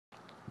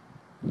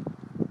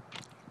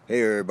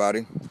Hey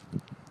everybody,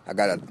 I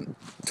got a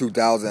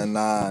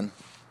 2009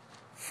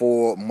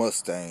 Ford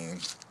Mustang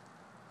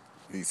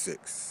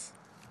V6.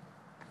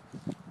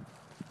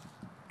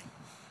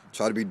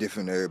 Try to be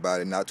different to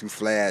everybody, not too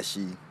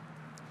flashy,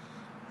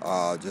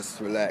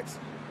 just relax.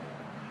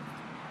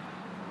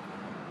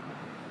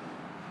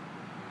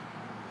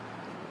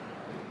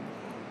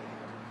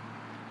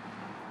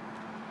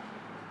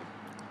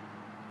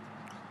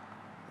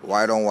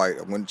 White on white,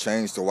 I'm going to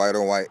change to white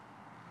on white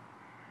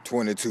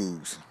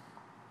 22s.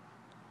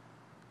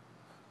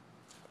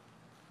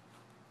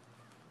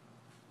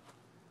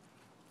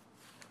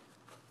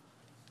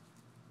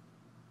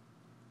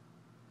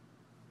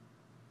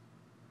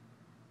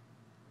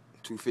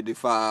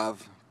 .255,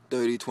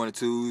 30,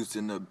 22s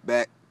in the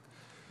back,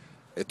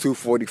 and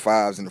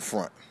 245s in the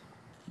front.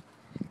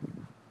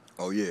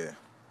 Oh yeah,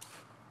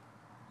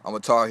 I'm a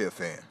Tar Heel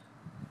fan.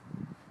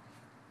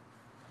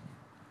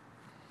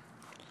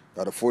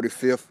 Got a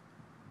 45th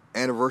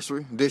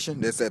anniversary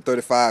edition that's at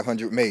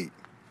 3,500 made.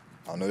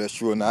 I don't know if that's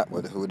true or not,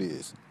 but who it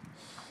is.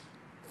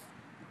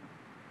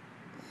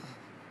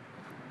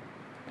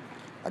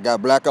 I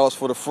got blackouts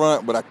for the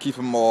front, but I keep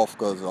them off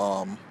because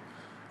I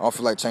don't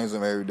feel like changing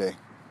them every day.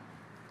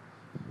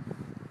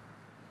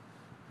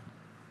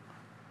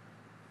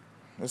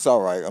 It's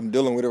all right. I'm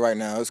dealing with it right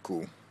now. It's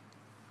cool.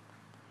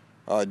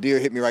 Deer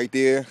hit me right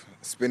there,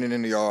 spinning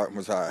in the yard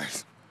was high.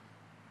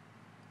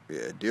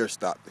 Yeah, deer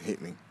stopped to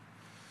hit me.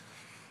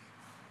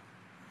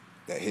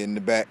 That hit in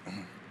the back.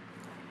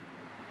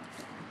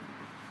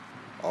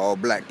 All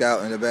blacked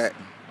out in the back.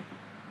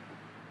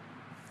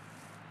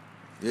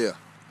 Yeah,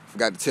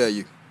 forgot to tell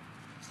you,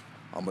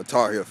 I'm a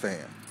Tar Heel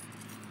fan.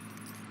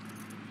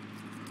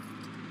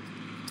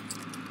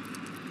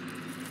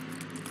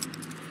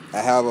 I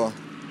have a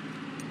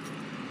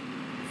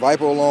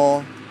Viper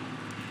alarm.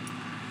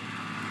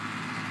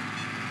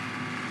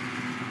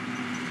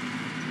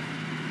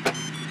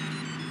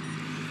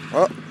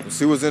 Oh, let's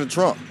see what's in the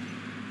trunk.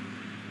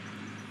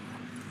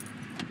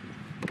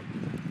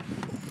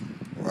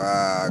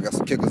 Wow, I got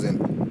some kickers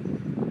in it.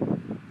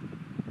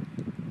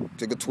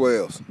 Kicker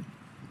 12s.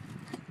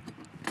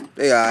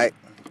 They alright.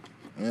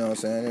 You know what I'm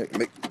saying?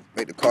 They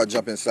make the car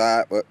jump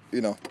inside, but you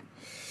know,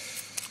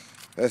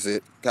 that's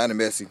it. Kind of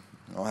messy.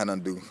 I don't have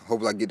nothing to do.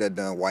 Hopefully I get that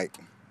done white.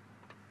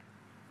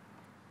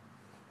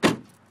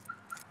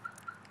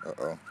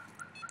 Uh-oh.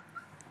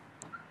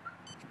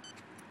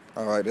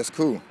 Alright, that's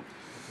cool.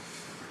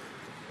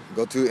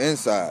 Go to the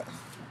inside.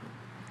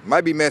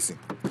 Might be messy.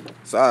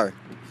 Sorry.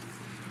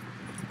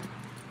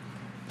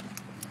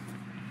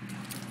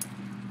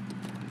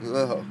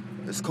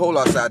 It's cold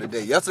outside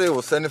today. Yesterday it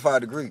was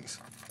 75 degrees.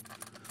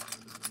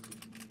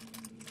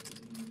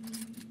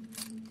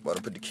 About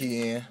to put the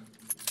key in.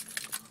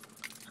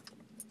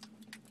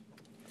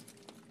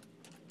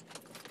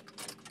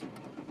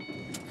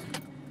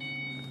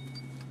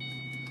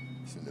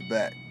 It's in the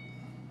back.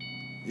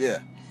 Yeah,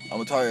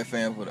 I'm a Tar Heel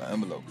fan for the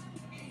envelope.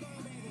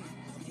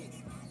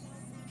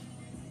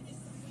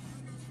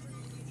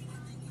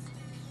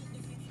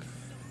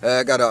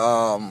 I got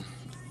a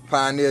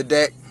Pioneer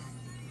deck.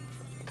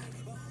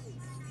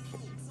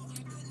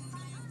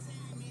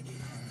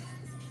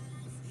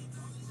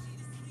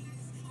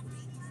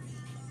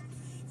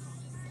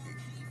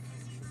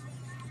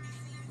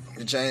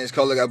 The change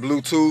color, got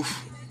Bluetooth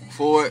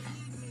for it.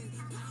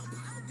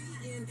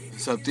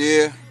 It's up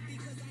there.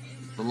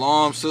 The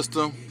alarm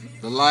system,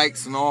 the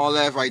lights and all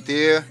that right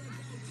there.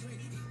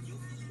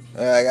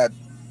 I got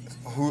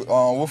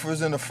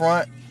woofers in the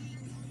front.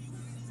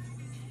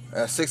 I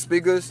got 6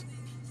 speakers.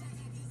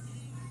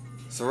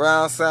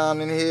 Surround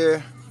sound in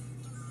here.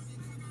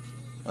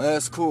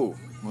 That's cool,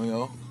 you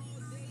know.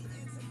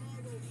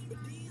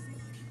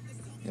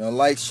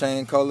 Lights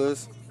change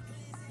colors.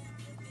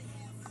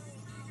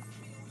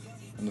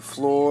 On the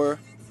floor.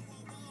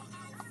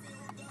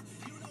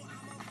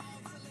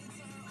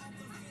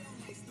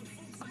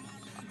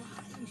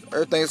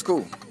 Everything's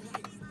cool.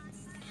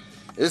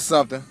 It's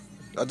something.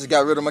 I just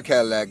got rid of my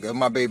Cadillac.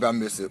 My baby, I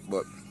miss it,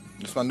 but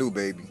it's my new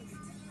baby.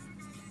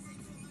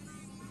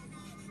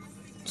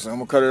 So I'm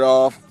gonna cut it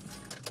off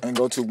and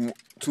go to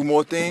 2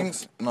 more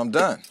things, and I'm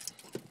done.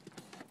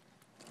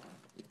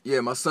 Yeah,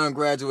 my son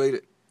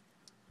graduated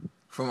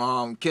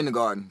from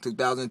kindergarten,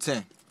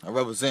 2010. I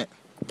represent.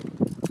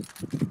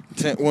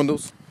 Tint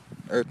windows.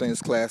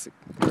 Everything's classic.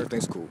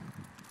 Everything's cool.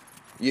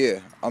 Yeah,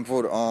 I'm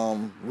for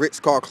the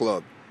Ritz Car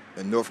Club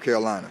in North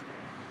Carolina.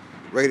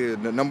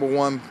 Rated the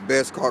 #1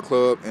 best car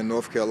club in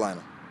North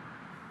Carolina.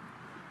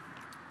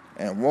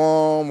 And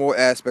one more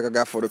aspect I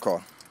got for the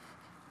car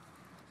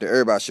that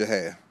everybody should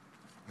have.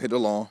 Hit the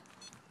lawn.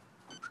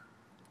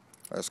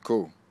 That's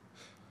cool.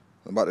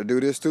 I'm about to do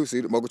this too. See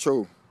the remote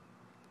control.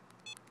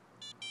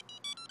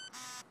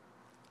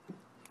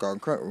 Car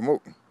and crank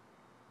remote.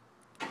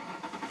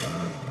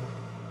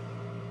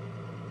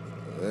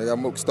 They got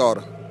remote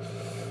starter.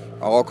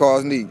 All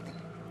cars need.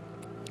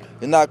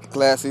 It's not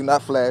classy,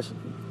 not flashy.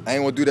 I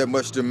ain't gonna do that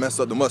much to mess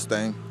up the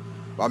Mustang,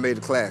 but I made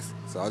it classy.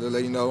 So I'll just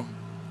let you know.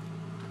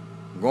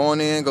 I'm going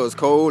in, cause it's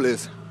cold.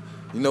 It's,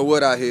 you know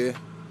what, out here.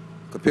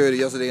 compared to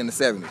yesterday in the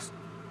 70s.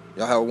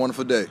 Y'all have a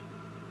wonderful day.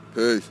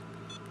 Peace.